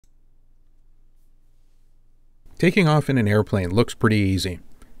Taking off in an airplane looks pretty easy.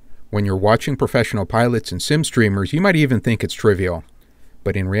 When you're watching professional pilots and sim streamers, you might even think it's trivial.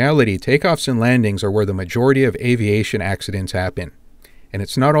 But in reality, takeoffs and landings are where the majority of aviation accidents happen. And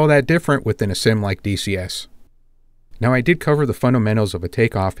it's not all that different within a sim like DCS. Now, I did cover the fundamentals of a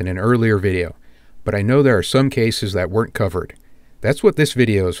takeoff in an earlier video, but I know there are some cases that weren't covered. That's what this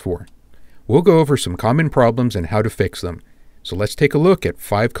video is for. We'll go over some common problems and how to fix them. So let's take a look at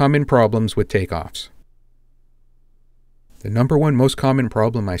 5 common problems with takeoffs. The number one most common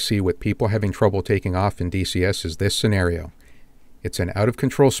problem I see with people having trouble taking off in DCS is this scenario. It's an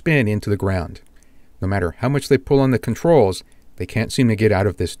out-of-control spin into the ground. No matter how much they pull on the controls, they can't seem to get out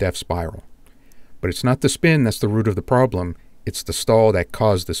of this death spiral. But it's not the spin that's the root of the problem, it's the stall that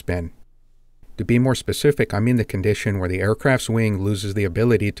caused the spin. To be more specific, I mean the condition where the aircraft's wing loses the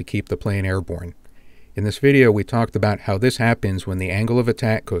ability to keep the plane airborne. In this video, we talked about how this happens when the angle of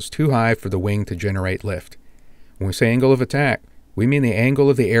attack goes too high for the wing to generate lift. When we say angle of attack, we mean the angle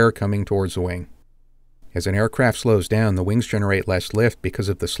of the air coming towards the wing. As an aircraft slows down, the wings generate less lift because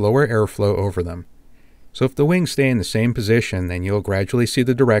of the slower airflow over them. So if the wings stay in the same position, then you'll gradually see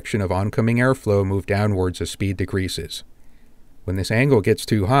the direction of oncoming airflow move downwards as speed decreases. When this angle gets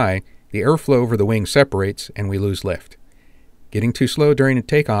too high, the airflow over the wing separates and we lose lift. Getting too slow during a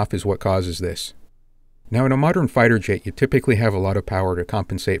takeoff is what causes this. Now, in a modern fighter jet, you typically have a lot of power to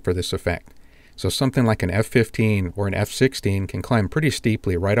compensate for this effect. So something like an F-15 or an F-16 can climb pretty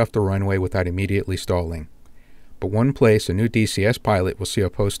steeply right off the runway without immediately stalling. But one place a new DCS pilot will see a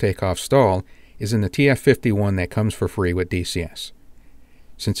post-takeoff stall is in the TF-51 that comes for free with DCS.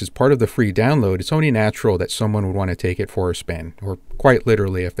 Since it's part of the free download, it's only natural that someone would want to take it for a spin, or quite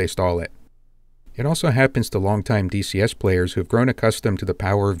literally if they stall it. It also happens to longtime DCS players who've grown accustomed to the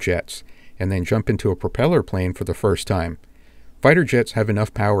power of jets, and then jump into a propeller plane for the first time. Fighter jets have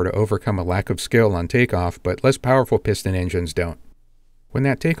enough power to overcome a lack of skill on takeoff, but less powerful piston engines don't. When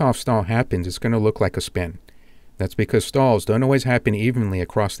that takeoff stall happens, it's going to look like a spin. That's because stalls don't always happen evenly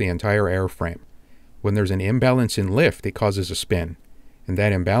across the entire airframe. When there's an imbalance in lift, it causes a spin, and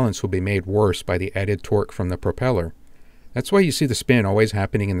that imbalance will be made worse by the added torque from the propeller. That's why you see the spin always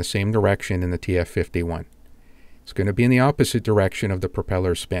happening in the same direction in the TF-51. It's going to be in the opposite direction of the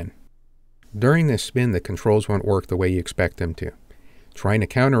propeller spin. During this spin, the controls won't work the way you expect them to. Trying to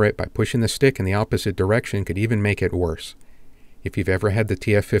counter it by pushing the stick in the opposite direction could even make it worse. If you've ever had the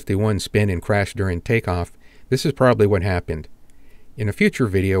TF-51 spin and crash during takeoff, this is probably what happened. In a future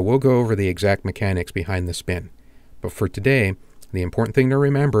video, we'll go over the exact mechanics behind the spin. But for today, the important thing to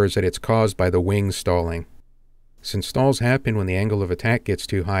remember is that it's caused by the wings stalling. Since stalls happen when the angle of attack gets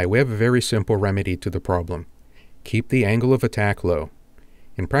too high, we have a very simple remedy to the problem. Keep the angle of attack low.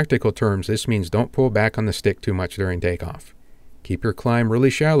 In practical terms, this means don't pull back on the stick too much during takeoff. Keep your climb really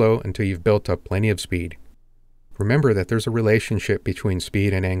shallow until you've built up plenty of speed. Remember that there's a relationship between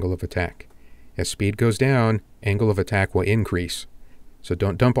speed and angle of attack. As speed goes down, angle of attack will increase. So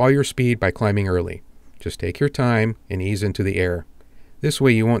don't dump all your speed by climbing early. Just take your time and ease into the air. This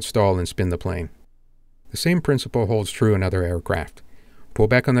way you won't stall and spin the plane. The same principle holds true in other aircraft. Pull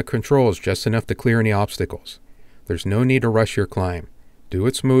back on the controls just enough to clear any obstacles. There's no need to rush your climb. Do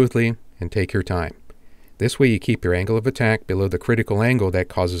it smoothly and take your time. This way you keep your angle of attack below the critical angle that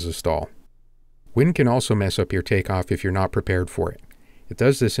causes a stall. Wind can also mess up your takeoff if you're not prepared for it. It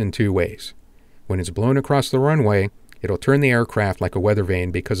does this in 2 ways. When it's blown across the runway, it'll turn the aircraft like a weather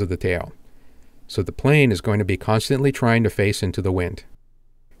vane because of the tail. So the plane is going to be constantly trying to face into the wind.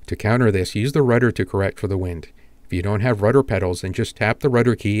 To counter this, use the rudder to correct for the wind. If you don't have rudder pedals, then just tap the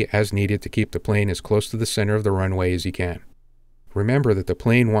rudder key as needed to keep the plane as close to the center of the runway as you can. Remember that the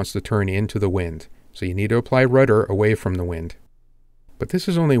plane wants to turn into the wind, so you need to apply rudder away from the wind. But this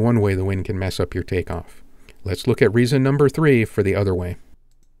is only one way the wind can mess up your takeoff. Let's look at reason number 3 for the other way.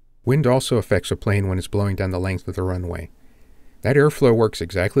 Wind also affects a plane when it's blowing down the length of the runway. That airflow works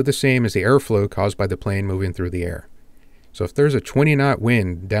exactly the same as the airflow caused by the plane moving through the air. So if there's a 20-knot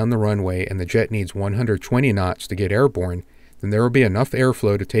wind down the runway and the jet needs 120 knots to get airborne, then there will be enough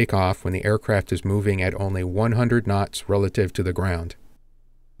airflow to take off when the aircraft is moving at only 100 knots relative to the ground.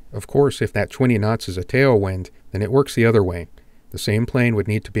 Of course, if that 20 knots is a tailwind, then it works the other way. The same plane would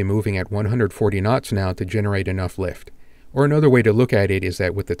need to be moving at 140 knots now to generate enough lift. Or another way to look at it is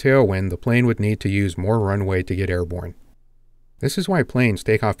that with the tailwind, the plane would need to use more runway to get airborne. This is why planes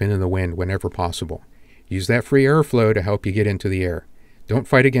take off into the wind whenever possible. Use that free airflow to help you get into the air. Don't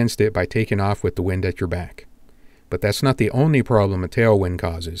fight against it by taking off with the wind at your back. But that's not the only problem a tailwind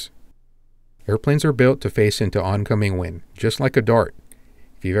causes. Airplanes are built to face into oncoming wind, just like a dart.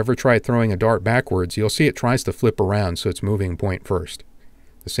 If you've ever tried throwing a dart backwards, you'll see it tries to flip around so it's moving point first.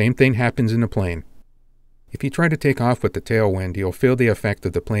 The same thing happens in a plane. If you try to take off with the tailwind, you'll feel the effect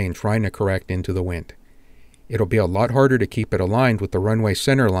of the plane trying to correct into the wind. It'll be a lot harder to keep it aligned with the runway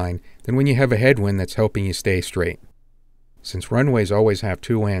center line than when you have a headwind that's helping you stay straight. Since runways always have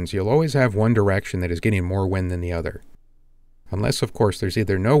two ends, you'll always have one direction that is getting more wind than the other. Unless, of course, there's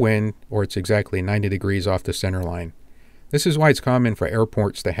either no wind or it's exactly 90 degrees off the center line. This is why it's common for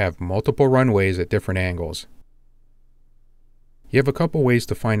airports to have multiple runways at different angles. You have a couple ways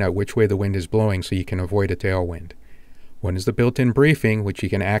to find out which way the wind is blowing so you can avoid a tailwind. One is the built-in briefing, which you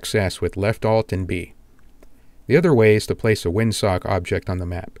can access with Left Alt and B. The other way is to place a windsock object on the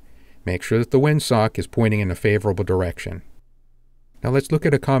map. Make sure that the windsock is pointing in a favorable direction. Now let's look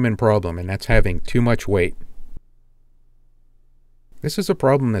at a common problem, and that's having too much weight. This is a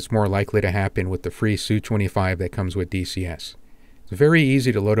problem that's more likely to happen with the free Su-25 that comes with DCS. It's very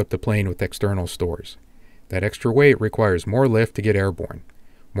easy to load up the plane with external stores. That extra weight requires more lift to get airborne.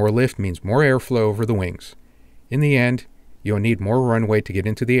 More lift means more airflow over the wings. In the end, you'll need more runway to get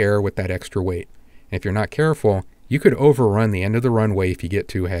into the air with that extra weight. And if you're not careful, you could overrun the end of the runway if you get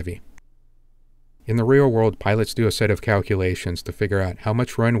too heavy. In the real world, pilots do a set of calculations to figure out how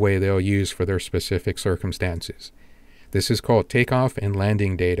much runway they'll use for their specific circumstances. This is called takeoff and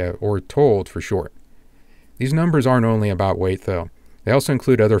landing data, or TOLD for short. These numbers aren't only about weight though. They also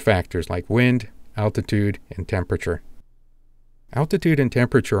include other factors like wind, altitude, and temperature. Altitude and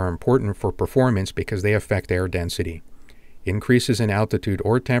temperature are important for performance because they affect air density. Increases in altitude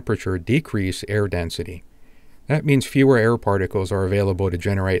or temperature decrease air density. That means fewer air particles are available to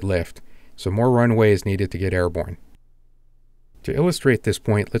generate lift, so more runway is needed to get airborne. To illustrate this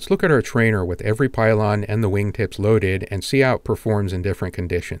point, let's look at our trainer with every pylon and the wingtips loaded and see how it performs in different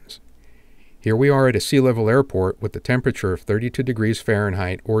conditions. Here we are at a sea level airport with a temperature of 32 degrees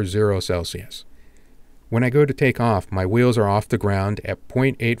Fahrenheit or 0 Celsius. When I go to take off, my wheels are off the ground at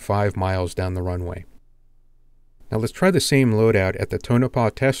 0.85 miles down the runway. Now let's try the same loadout at the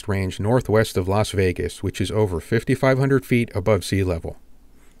Tonopah Test Range northwest of Las Vegas, which is over 5,500 feet above sea level.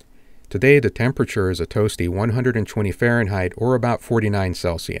 Today the temperature is a toasty 120 Fahrenheit or about 49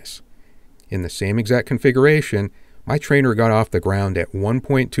 Celsius. In the same exact configuration, my trainer got off the ground at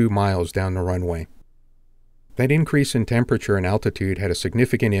 1.2 miles down the runway. That increase in temperature and altitude had a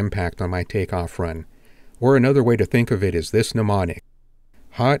significant impact on my takeoff run. Or another way to think of it is this mnemonic: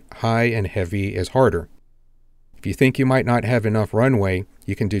 hot, high, and heavy is harder. If you think you might not have enough runway,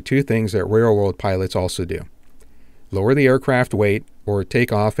 you can do two things that real-world pilots also do: lower the aircraft weight or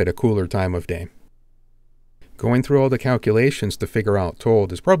take off at a cooler time of day. Going through all the calculations to figure out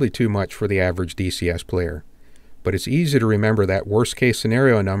TOLD is probably too much for the average DCS player, but it's easy to remember that worst-case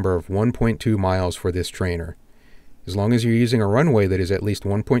scenario number of 1.2 miles for this trainer. As long as you're using a runway that is at least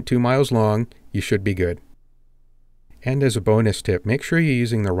 1.2 miles long, you should be good. And as a bonus tip, make sure you're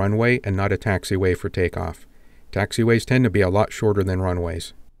using the runway and not a taxiway for takeoff. Taxiways tend to be a lot shorter than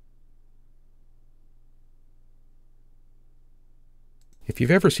runways. If you've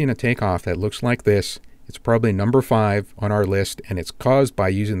ever seen a takeoff that looks like this, it's probably number 5 on our list, and it's caused by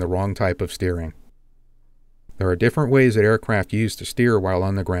using the wrong type of steering. There are different ways that aircraft use to steer while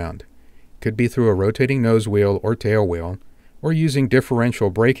on the ground. It could be through a rotating nose wheel or tail wheel, or using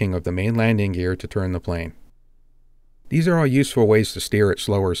differential braking of the main landing gear to turn the plane. These are all useful ways to steer at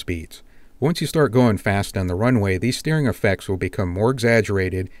slower speeds. Once you start going fast down the runway, these steering effects will become more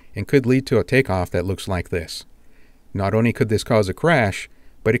exaggerated and could lead to a takeoff that looks like this. Not only could this cause a crash,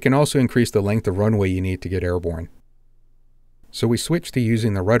 but it can also increase the length of runway you need to get airborne. So we switched to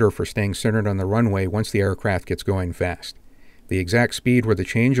using the rudder for staying centered on the runway once the aircraft gets going fast. The exact speed where the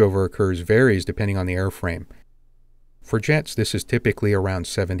changeover occurs varies depending on the airframe. For jets, this is typically around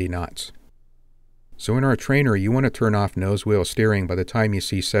 70 knots. So in our trainer, you want to turn off nose wheel steering by the time you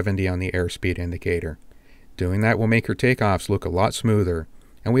see 70 on the airspeed indicator. Doing that will make your takeoffs look a lot smoother,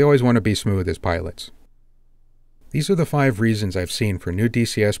 and we always want to be smooth as pilots. These are the 5 reasons I've seen for new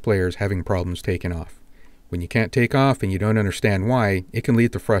DCS players having problems taking off. When you can't take off and you don't understand why, it can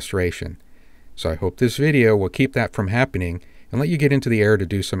lead to frustration. So I hope this video will keep that from happening and let you get into the air to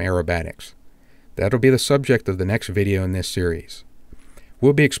do some aerobatics. That'll be the subject of the next video in this series.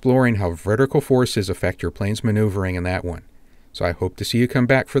 We'll be exploring how vertical forces affect your plane's maneuvering in that one. So I hope to see you come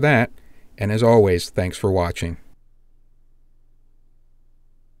back for that, and as always, thanks for watching.